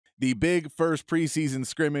the big first preseason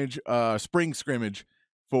scrimmage, spring scrimmage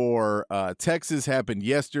for Texas happened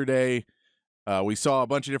yesterday. We saw a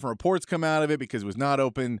bunch of different reports come out of it because it was not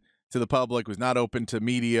open to the public, was not open to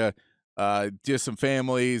media. Just some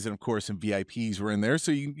families and, of course, some VIPs were in there.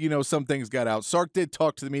 So, you know, some things got out. Sark did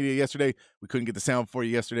talk to the media yesterday. We couldn't get the sound for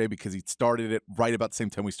you yesterday because he started it right about the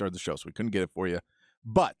same time we started the show, so we couldn't get it for you.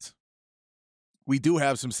 But we do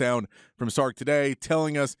have some sound from Sark today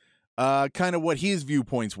telling us kind of what his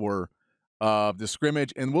viewpoints were of the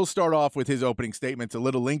scrimmage. And we'll start off with his opening statement. It's a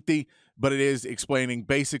little lengthy, but it is explaining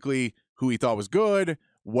basically who he thought was good,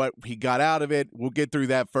 what he got out of it. We'll get through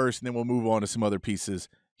that first, and then we'll move on to some other pieces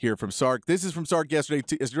here from Sark. This is from Sark yesterday,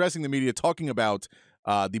 addressing the media, talking about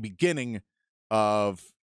the beginning of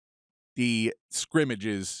the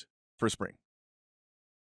scrimmages for spring.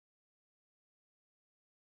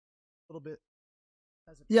 A little bit.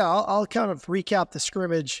 Yeah, I'll kind of recap the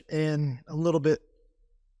scrimmage and a little bit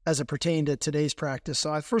as it pertained to today's practice.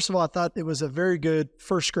 So first of all, I thought it was a very good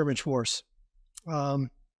first scrimmage for us.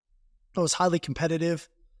 It was highly competitive.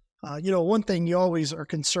 You know, one thing you always are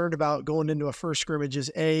concerned about going into a first scrimmage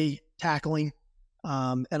is tackling.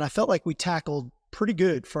 And I felt like we tackled pretty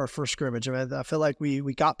good for our first scrimmage. I mean, I feel like we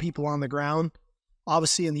got people on the ground.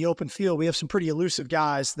 Obviously, in the open field, we have some pretty elusive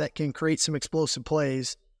guys that can create some explosive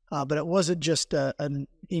plays. But it wasn't just an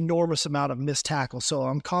enormous amount of missed tackles. So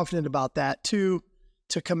I'm confident about that. Two,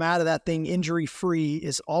 to come out of that thing injury-free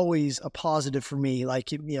is always a positive for me.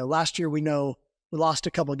 Like, you know, last year we lost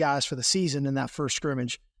a couple of guys for the season in that first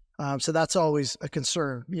scrimmage. So that's always a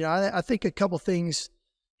concern. You know, I think a couple things,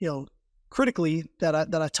 you know, critically that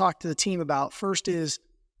I talked to the team about. First is,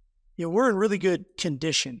 you know, we're in really good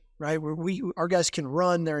condition, right? Our guys can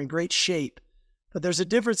run, they're in great shape. But there's a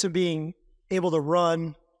difference in being able to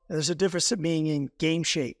run. There's a difference in being in game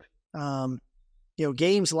shape. You know,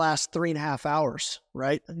 games last 3.5 hours,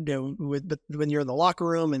 right? You know, when you're in the locker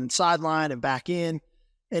room and sideline and back in,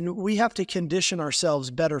 and we have to condition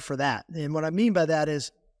ourselves better for that. And what I mean by that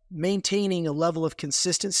is maintaining a level of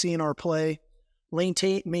consistency in our play,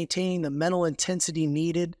 maintaining the mental intensity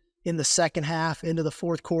needed in the second half into the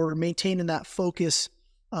fourth quarter, maintaining that focus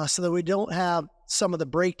so that we don't have some of the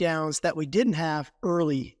breakdowns that we didn't have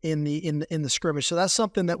early in the scrimmage. So that's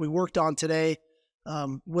something that we worked on today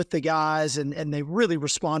with the guys, and they really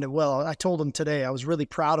responded well. I told them today I was really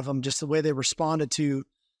proud of them, just the way they responded to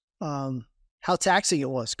how taxing it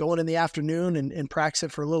was going in the afternoon and practicing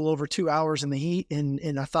for a little over 2 hours in the heat.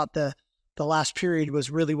 And I thought the last period was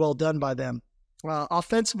really well done by them.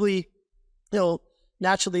 Offensively, you know,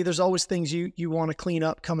 naturally there's always things you want to clean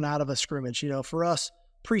up coming out of a scrimmage. You know, for us,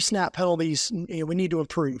 pre-snap penalties, you know, we need to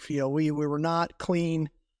improve. You know, we were not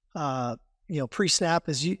clean, you know, pre-snap,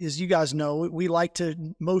 as you guys know. We like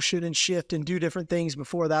to motion and shift and do different things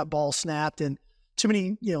before that ball snapped, and too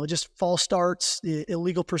many, you know, just false starts,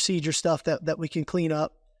 illegal procedure stuff that we can clean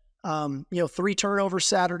up. You know, 3 turnovers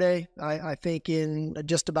Saturday, I think in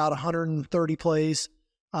just about 130 plays,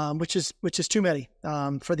 which is too many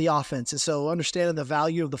for the offense. And so understanding the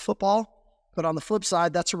value of the football. But on the flip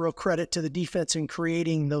side, that's a real credit to the defense in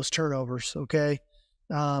creating those turnovers, okay?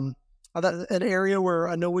 An area where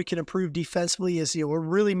I know we can improve defensively is, you know, we're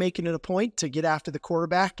really making it a point to get after the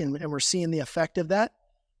quarterback, and we're seeing the effect of that.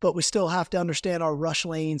 But we still have to understand our rush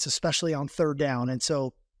lanes, especially on third down. And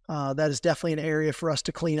so that is definitely an area for us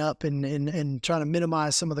to clean up and trying to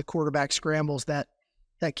minimize some of the quarterback scrambles that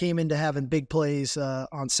came into having big plays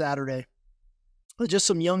on Saturday. Just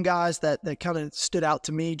some young guys that kind of stood out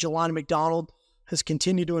to me. Jelani McDonald has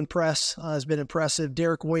continued to impress, has been impressive.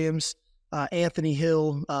 Derek Williams, Anthony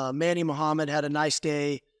Hill, Manny Muhammad had a nice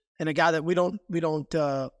day. And a guy that we don't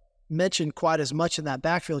mention quite as much in that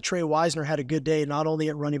backfield, Trey Wisner, had a good day, not only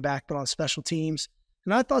at running back, but on special teams.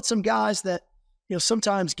 And I thought some guys that, you know,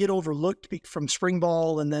 sometimes get overlooked from spring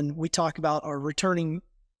ball, and then we talk about our returning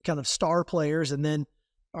kind of star players, and then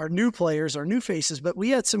our new players, our new faces, but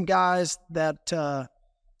we had some guys that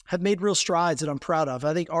have made real strides that I'm proud of.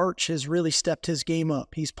 I think Arch has really stepped his game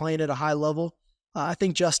up. He's playing at a high level. I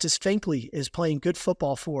think Justice Finkley is playing good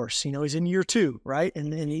football for us. You know, he's in year 2, right?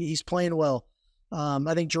 And he's playing well.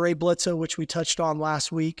 I think Jere Bledsoe, which we touched on last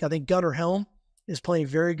week. I think Gunnar Helm is playing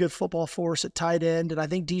very good football for us at tight end. And I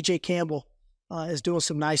think DJ Campbell is doing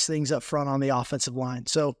some nice things up front on the offensive line.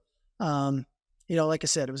 So, you know, like I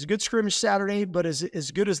said, it was a good scrimmage Saturday, but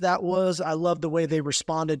as good as that was, I love the way they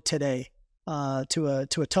responded today to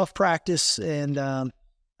a tough practice, and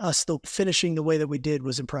us still finishing the way that we did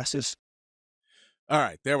was impressive. All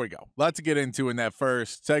right, there we go. Lots to get into in that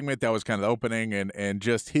first segment. That was kind of the opening, and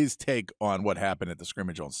just his take on what happened at the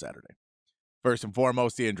scrimmage on Saturday. First and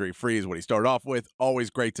foremost, the injury-free is what he started off with. Always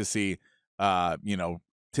great to see, you know,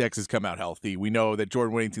 Texas come out healthy. We know that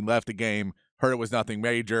Jordan Whittington left the game, heard it was nothing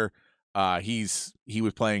major. He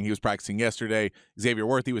was practicing yesterday. Xavier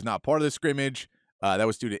Worthy was not part of the scrimmage. That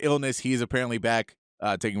was due to illness. He is apparently back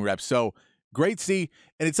taking reps. So great to see.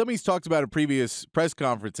 And it's something he's talked about in previous press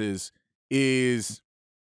conferences is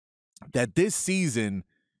that this season,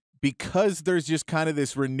 because there's just kind of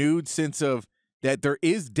this renewed sense of that there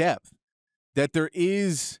is depth, that there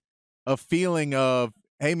is a feeling of,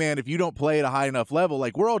 hey, man, if you don't play at a high enough level,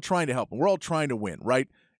 like we're all trying to help and we're all trying to win, right?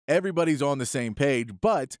 Everybody's on the same page,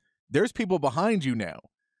 but there's people behind you now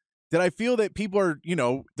that I feel that people are,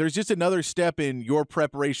 there's just another step in your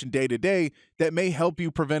preparation day to day that may help you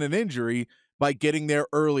prevent an injury by getting there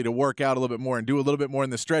early to work out a little bit more and do a little bit more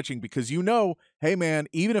in the stretching because hey, man,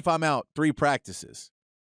 even if I'm out 3 practices,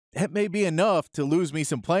 that may be enough to lose me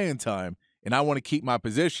some playing time, and I want to keep my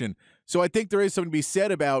position. So I think there is something to be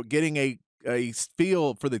said about getting a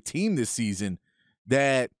feel for the team this season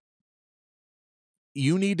that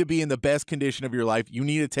you need to be in the best condition of your life. You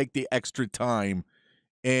need to take the extra time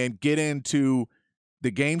and get into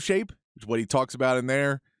the game shape, which is what he talks about in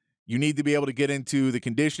there. You need to be able to get into the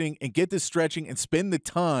conditioning and get the stretching and spend the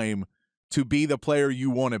time to be the player you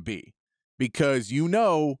want to be because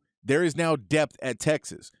there is now depth at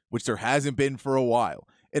Texas, which there hasn't been for a while.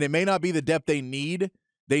 And it may not be the depth they need.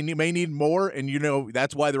 They may need more, and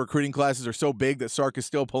that's why the recruiting classes are so big that Sark is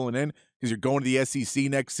still pulling in because you're going to the SEC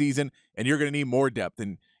next season, and you're going to need more depth.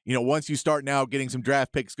 And, once you start now getting some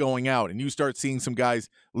draft picks going out and you start seeing some guys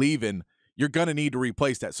leaving, you're going to need to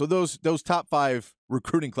replace that. So those top 5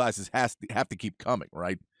 recruiting classes have to keep coming,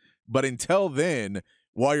 right? But until then,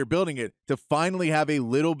 while you're building it, to finally have a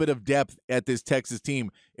little bit of depth at this Texas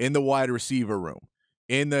team in the wide receiver room,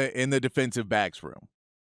 in the defensive backs room,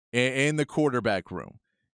 in the quarterback room.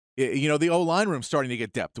 The O-line room starting to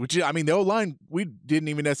get depth, which, the O-line, we didn't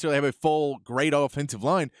even necessarily have a full, great offensive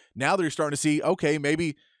line. Now they're starting to see, okay,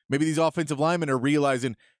 maybe these offensive linemen are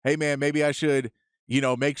realizing, hey, man, maybe I should,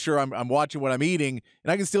 make sure I'm watching what I'm eating,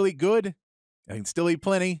 and I can still eat good. I can still eat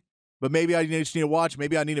plenty, but maybe I just need to watch.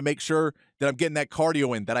 Maybe I need to make sure that I'm getting that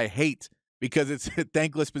cardio in that I hate because it's a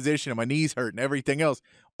thankless position and my knees hurt and everything else.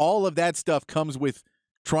 All of that stuff comes with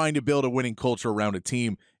trying to build a winning culture around a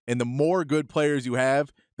team. And the more good players you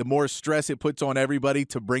have, the more stress it puts on everybody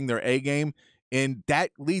to bring their A game. And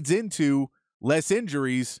that leads into less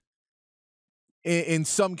injuries in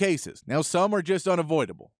some cases. Now, some are just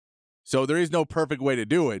unavoidable. So there is no perfect way to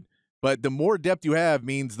do it. But the more depth you have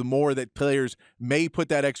means the more that players may put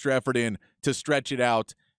that extra effort in to stretch it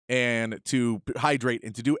out and to hydrate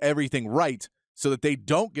and to do everything right so that they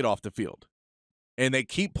don't get off the field and they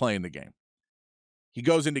keep playing the game. He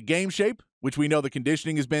goes into game shape, which we know the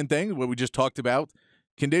conditioning has been thing, what we just talked about,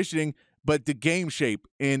 conditioning, but the game shape.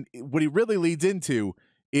 And what he really leads into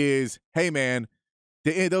is, hey, man,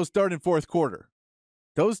 those third and fourth quarter,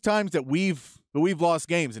 those times that we've lost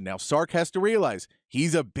games, and now Sark has to realize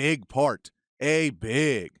he's a big part of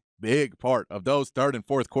those third and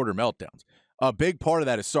fourth quarter meltdowns. A big part of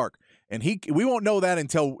that is Sark. And we won't know that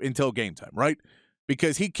until game time, right?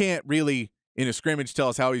 Because he can't really, in a scrimmage, tell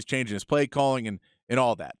us how he's changing his play calling and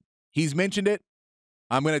all that. He's mentioned it.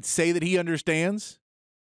 I'm going to say that he understands.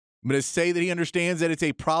 I'm going to say that he understands that it's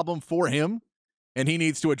a problem for him, and he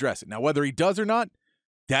needs to address it. Now, whether he does or not,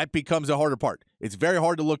 that becomes a harder part. It's very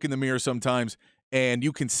hard to look in the mirror sometimes, and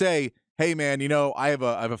you can say, hey, man, I have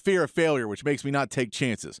a fear of failure, which makes me not take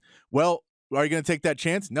chances. Well, are you going to take that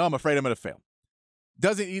chance? No, I'm afraid I'm going to fail.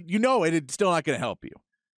 It's still not going to help you.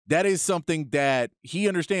 That is something that he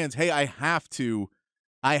understands. Hey, I have to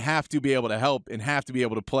be able to help and have to be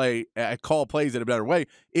able to call plays in a better way.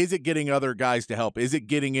 Is it getting other guys to help? Is it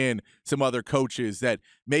getting in some other coaches that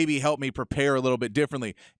maybe help me prepare a little bit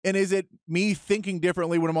differently? And is it me thinking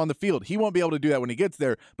differently when I'm on the field? He won't be able to do that when he gets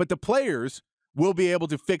there, but the players will be able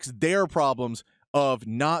to fix their problems of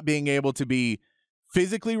not being able to be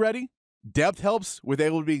physically ready. Depth helps with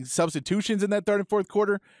able to be substitutions in that third and fourth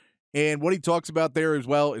quarter. And what he talks about there as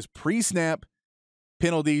well is pre-snap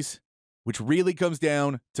penalties, which really comes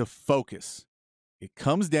down to focus. It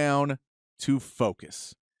comes down to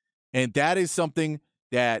focus. And that is something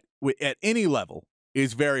that at any level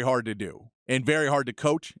is very hard to do and very hard to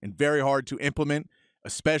coach and very hard to implement,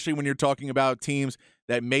 especially when you're talking about teams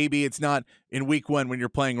that maybe it's not in week 1 when you're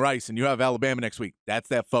playing Rice and you have Alabama next week. That's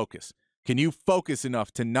that focus. Can you focus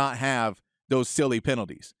enough to not have those silly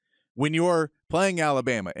penalties? When you're playing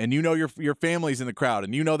Alabama and your family's in the crowd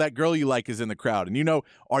and that girl you like is in the crowd and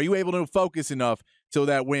are you able to focus enough so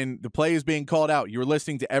that when the play is being called out, you're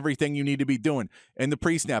listening to everything you need to be doing and the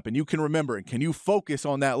pre-snap and you can remember it? Can you focus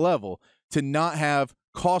on that level to not have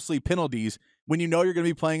costly penalties when you're going to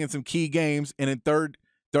be playing in some key games and in third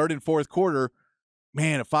third and fourth quarter,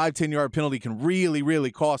 man, a 5-10-yard penalty can really,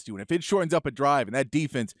 really cost you. And if it shortens up a drive and that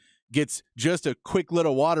defense gets just a quick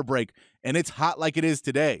little water break and it's hot like it is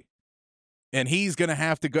today, and he's going to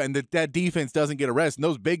have to go, and that defense doesn't get a rest, and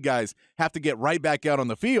those big guys have to get right back out on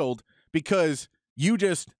the field because you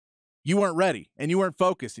weren't ready and you weren't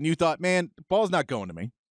focused and you thought, man, the ball's not going to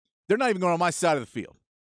me. They're not even going on my side of the field.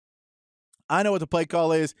 I know what the play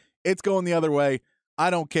call is. It's going the other way. I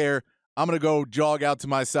don't care. I'm going to go jog out to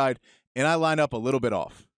my side, and I line up a little bit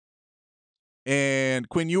off. And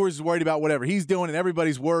Quinn Ewers is worried about whatever he's doing, and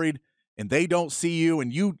everybody's worried, and they don't see you,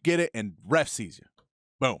 and you get it, and ref sees you.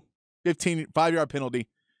 Boom. 5-yard penalty.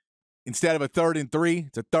 Instead of a 3rd and 3,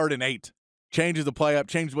 it's a 3rd and 8. Changes the play up,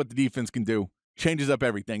 changes what the defense can do, changes up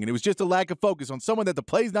everything. And it was just a lack of focus on someone that the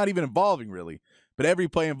play's not even involving really, but every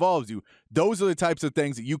play involves you. Those are the types of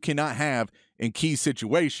things that you cannot have in key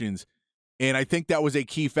situations. And I think that was a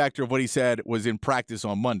key factor of what he said was in practice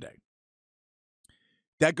on Monday.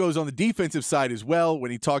 That goes on the defensive side as well when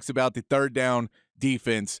he talks about the third down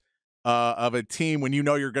defense of a team when you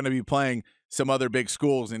know you're going to be playing some other big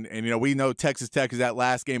schools. And we know Texas Tech is that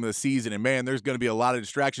last game of the season, and, man, there's going to be a lot of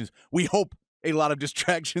distractions. We hope a lot of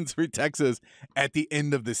distractions for Texas at the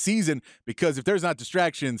end of the season, because if there's not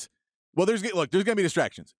distractions, well, there's going to be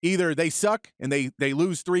distractions. Either they suck and they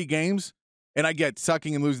lose 3 games, and I get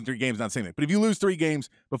sucking and losing 3 games, not the same thing. But if you lose 3 games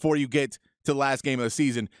before you get to the last game of the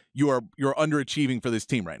season, you're underachieving for this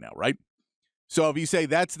team right now, right? So if you say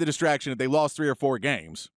that's the distraction, if they lost 3 or 4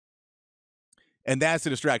 games, and that's the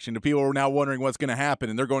distraction, the people are now wondering what's going to happen,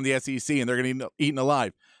 and they're going to the SEC, and they're going to be eaten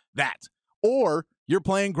alive. That. Or you're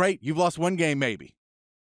playing great. You've lost 1 game maybe,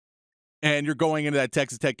 and you're going into that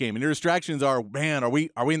Texas Tech game, and your distractions are, man, are we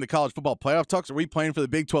in the college football playoff talks? Are we playing for the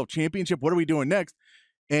Big 12 championship? What are we doing next?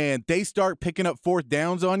 And they start picking up 4th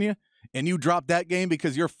downs on you, and you drop that game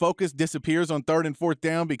because your focus disappears on 3rd and 4th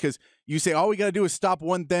down because you say, all we got to do is stop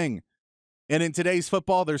one thing. And in today's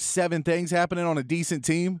football, there's 7 things happening on a decent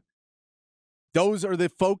team. Those are the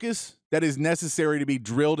focus that is necessary to be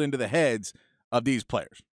drilled into the heads of these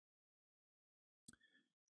players.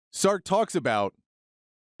 Sark talks about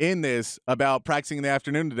in this about practicing in the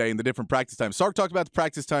afternoon today and the different practice times. Sark talked about the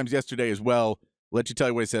practice times yesterday as well. Let you tell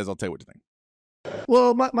you what he says. I'll tell you what you think.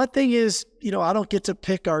 Well, my thing is, I don't get to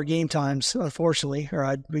pick our game times, unfortunately,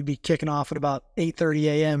 or we'd be kicking off at about 8:30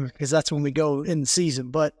 a.m. because that's when we go in the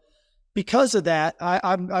season. But because of that,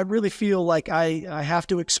 I really feel like I have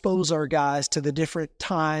to expose our guys to the different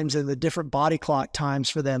times and the different body clock times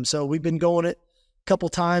for them. So we've been going it a couple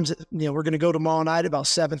times. We're going to go tomorrow night about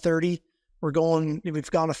 7:30.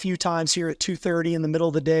 We've gone a few times here at 2:30 in the middle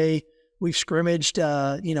of the day. We've scrimmaged,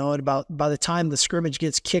 at about by the time the scrimmage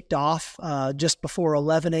gets kicked off, just before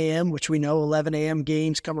 11 a.m., which we know 11 a.m.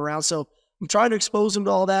 games come around. So I'm trying to expose them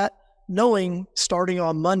to all that, knowing starting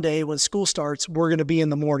on Monday when school starts, we're going to be in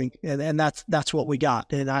the morning, and that's what we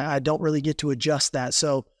got. And I don't really get to adjust that.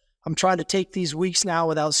 So I'm trying to take these weeks now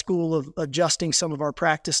without school of adjusting some of our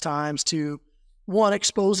practice times to, 1,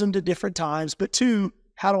 expose them to different times, but 2,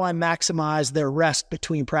 how do I maximize their rest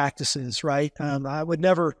between practices, right? I would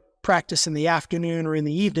never practice in the afternoon or in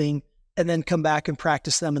the evening and then come back and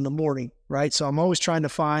practice them in the morning, right? So I'm always trying to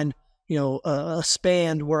find, a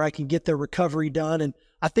span where I can get their recovery done. And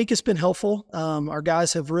I think it's been helpful. Our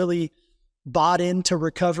guys have really bought into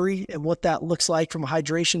recovery and what that looks like from a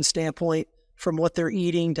hydration standpoint, from what they're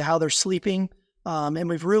eating to how they're sleeping.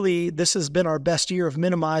 And this has been our best year of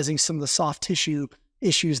minimizing some of the soft tissue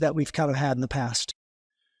issues that we've kind of had in the past.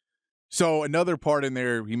 So another part in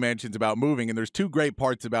there he mentions about moving, and there's 2 great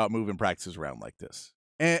parts about moving practices around like this.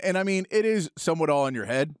 And I mean, it is somewhat all in your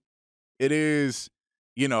head. It is,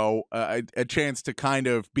 a chance to kind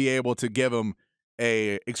of be able to give them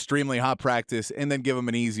a extremely hot practice and then give them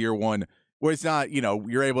an easier one where it's not,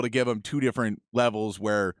 you're able to give them 2 different levels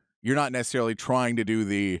where you're not necessarily trying to do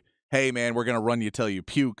the, hey, man, we're going to run you till you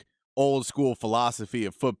puke, old school philosophy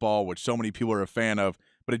of football, which so many people are a fan of,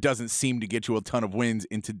 but it doesn't seem to get you a ton of wins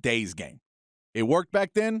in today's game. It worked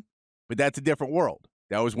back then, but that's a different world.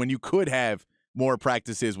 That was when you could have more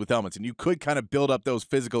practices with helmets and you could kind of build up those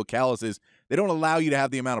physical calluses. They don't allow you to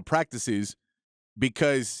have the amount of practices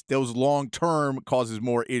because those long-term causes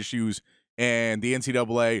more issues, and the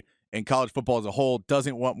NCAA and college football as a whole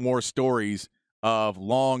doesn't want more stories of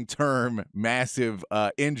long-term massive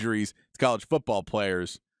injuries to college football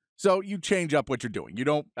players. So you change up what you're doing.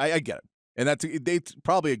 I get it. And it's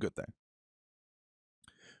probably a good thing.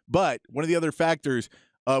 But one of the other factors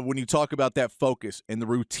when you talk about that focus and the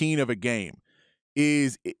routine of a game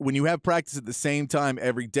is when you have practice at the same time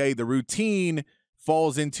every day, the routine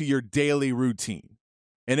falls into your daily routine.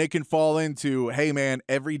 And it can fall into, hey, man,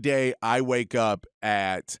 every day I wake up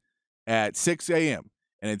at 6 a.m.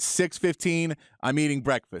 and at 6:15 I'm eating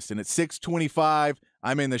breakfast, and at 6:25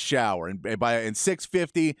 I'm in the shower, and by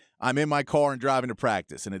 6:50 I'm in my car and driving to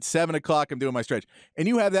practice, and at 7 o'clock I'm doing my stretch. And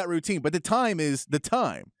you have that routine, but the time is the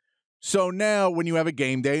time. So now when you have a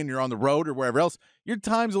game day and you're on the road or wherever else, your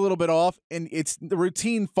time's a little bit off, and the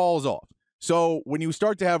routine falls off. So when you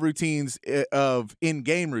start to have routines of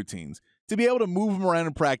in-game routines, to be able to move them around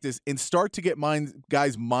in practice and start to get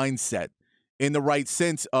guys' mindset in the right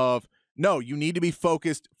sense of, no, you need to be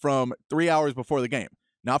focused from 3 hours before the game.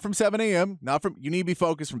 Not from 7 a.m., you need to be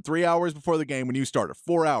focused from 3 hours before the game when you start, or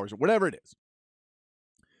 4 hours, or whatever it is.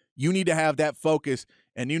 You need to have that focus,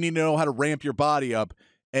 and you need to know how to ramp your body up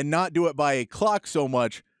and not do it by a clock so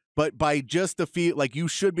much, but by just the feel like you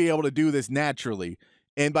should be able to do this naturally.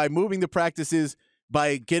 And by moving the practices,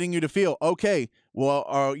 by getting you to feel, okay, well,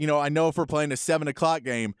 I know if we're playing a 7 o'clock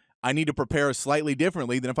game, I need to prepare slightly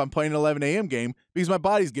differently than if I'm playing an 11 a.m. game because my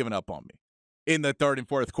body's giving up on me in the third and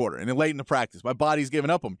fourth quarter and then late in the practice. My body's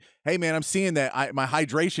giving up on me. Hey, man, I'm seeing that my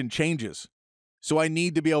hydration changes. So I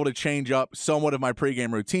need to be able to change up somewhat of my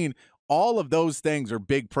pregame routine. All of those things are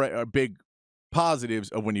big positives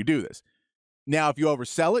of when you do this. Now, if you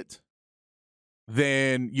oversell it,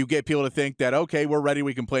 then you get people to think that, okay, we're ready,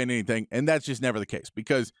 we can play in anything. And that's just never the case,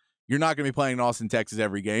 because you're not going to be playing in Austin, Texas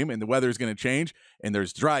every game, and the weather's going to change, and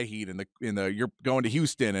there's dry heat, and you're going to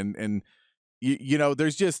Houston, and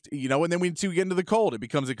there's just, and then when you get into the cold, it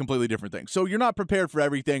becomes a completely different thing. So you're not prepared for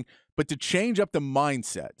everything, but to change up the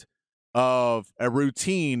mindset of a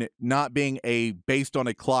routine not being based on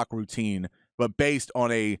a clock routine, but based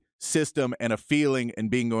on a system and a feeling and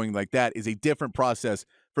being going like that is a different process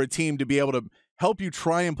for a team to be able to help you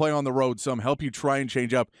try and play on the road some, help you try and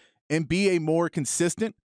change up and be a more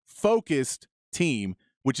consistent, focused team,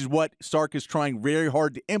 which is what Sark is trying very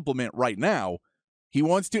hard to implement right now. He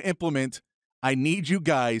wants to implement, I need you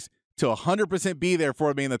guys to 100% be there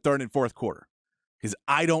for me in the third and fourth quarter, because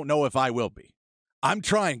I don't know if I will be. I'm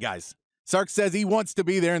trying, guys. Sark says he wants to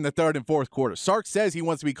be there in the third and fourth quarter. Sark says he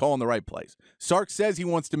wants to be calling the right plays. Sark says he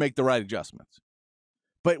wants to make the right adjustments.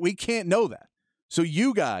 But we can't know that. So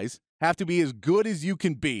you guys have to be as good as you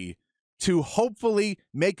can be to hopefully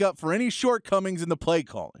make up for any shortcomings in the play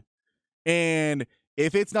calling. And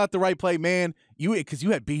if it's not the right play, man, because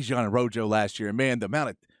you had Bijan and Rojo last year, and man, the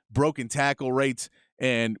amount of broken tackle rates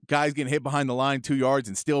and guys getting hit behind the line 2 yards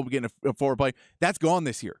and still getting a forward play, that's gone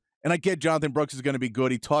this year. And I get Jonathan Brooks is going to be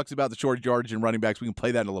good. He talks about the short yardage and running backs. We can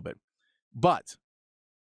play that in a little bit. But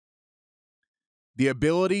the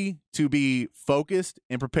ability to be focused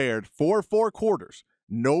and prepared for 4 quarters,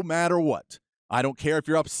 no matter what. I don't care if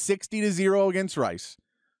you're up 60-0 against Rice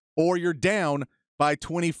or you're down by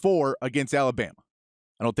 24 against Alabama.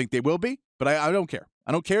 I don't think they will be, but I don't care.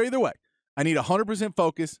 I don't care either way. I need 100%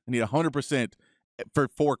 focus. I need 100% for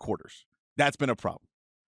 4 quarters. That's been a problem.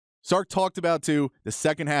 Sark talked about, too, the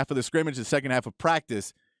second half of the scrimmage, the second half of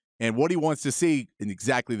practice, and what he wants to see in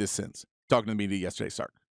exactly this sense. Talking to the media yesterday,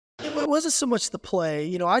 Sark. It wasn't so much the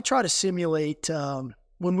play. I try to simulate,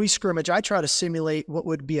 when we scrimmage, I try to simulate what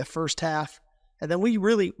would be a first half. And then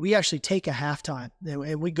we actually take a halftime.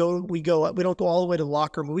 And we don't go all the way to the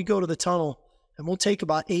locker room, but we go to the tunnel, and we'll take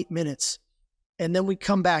about 8 minutes. And then we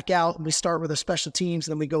come back out, and we start with our special teams,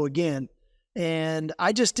 and then we go again. And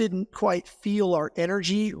I just didn't quite feel our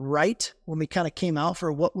energy right when we kind of came out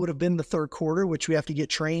for what would have been the third quarter, which we have to get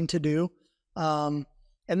trained to do. And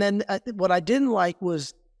then what I didn't like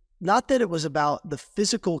was not that it was about the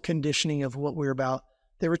physical conditioning of what we were about.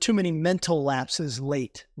 There were too many mental lapses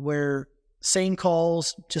late where same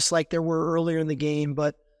calls, just like there were earlier in the game,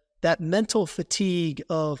 but that mental fatigue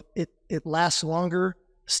of it lasts longer,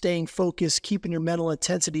 staying focused, keeping your mental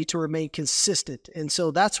intensity to remain consistent. And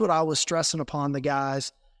so that's what I was stressing upon the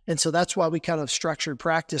guys. And so that's why we kind of structured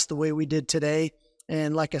practice the way we did today.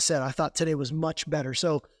 And like I said, I thought today was much better.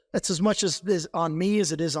 So that's as much as is on me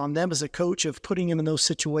as it is on them as a coach of putting them in those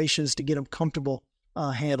situations to get them comfortable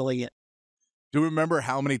handling it. Do you remember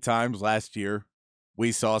how many times last year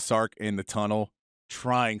we saw Sark in the tunnel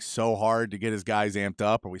trying so hard to get his guys amped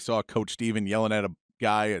up, or we saw Coach Steven yelling at a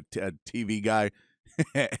TV guy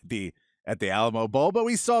at the Alamo Bowl, but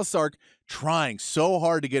we saw Sark trying so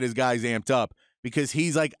hard to get his guys amped up because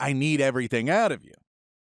he's like, I need everything out of you.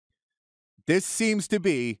 This seems to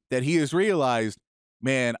be that he has realized,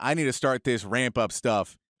 man, I need to start this ramp up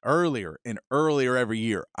stuff earlier and earlier every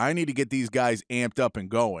year. I need to get these guys amped up and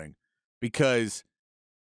going, because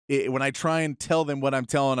when I try and tell them what I'm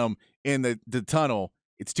telling them in the tunnel,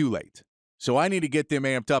 it's too late. So I need to get them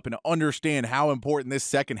amped up and understand how important this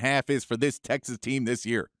second half is for this Texas team this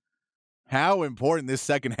year. how important this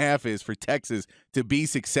second half is for Texas to be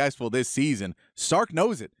successful this season. Sark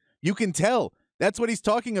knows it. You can tell. That's what he's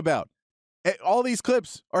talking about. All these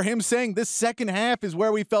clips are him saying this second half is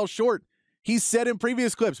where we fell short. He's said in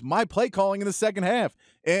previous clips, my play calling in the second half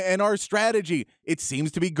and our strategy, it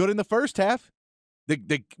seems to be good in the first half.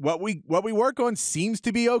 What we work on seems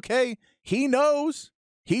to be okay. He knows.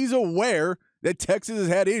 He's aware that Texas has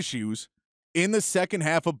had issues in the second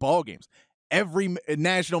half of ball games. Every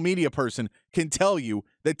national media person can tell you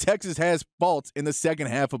that Texas has faults in the second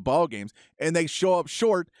half of ball games, and they show up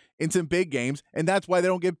short in some big games, and that's why they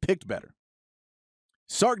don't get picked better.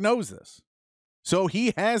 Sark knows this. So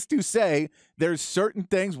he has to say there's certain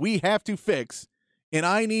things we have to fix, and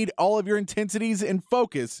I need all of your intensities and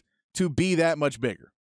focus to be that much bigger.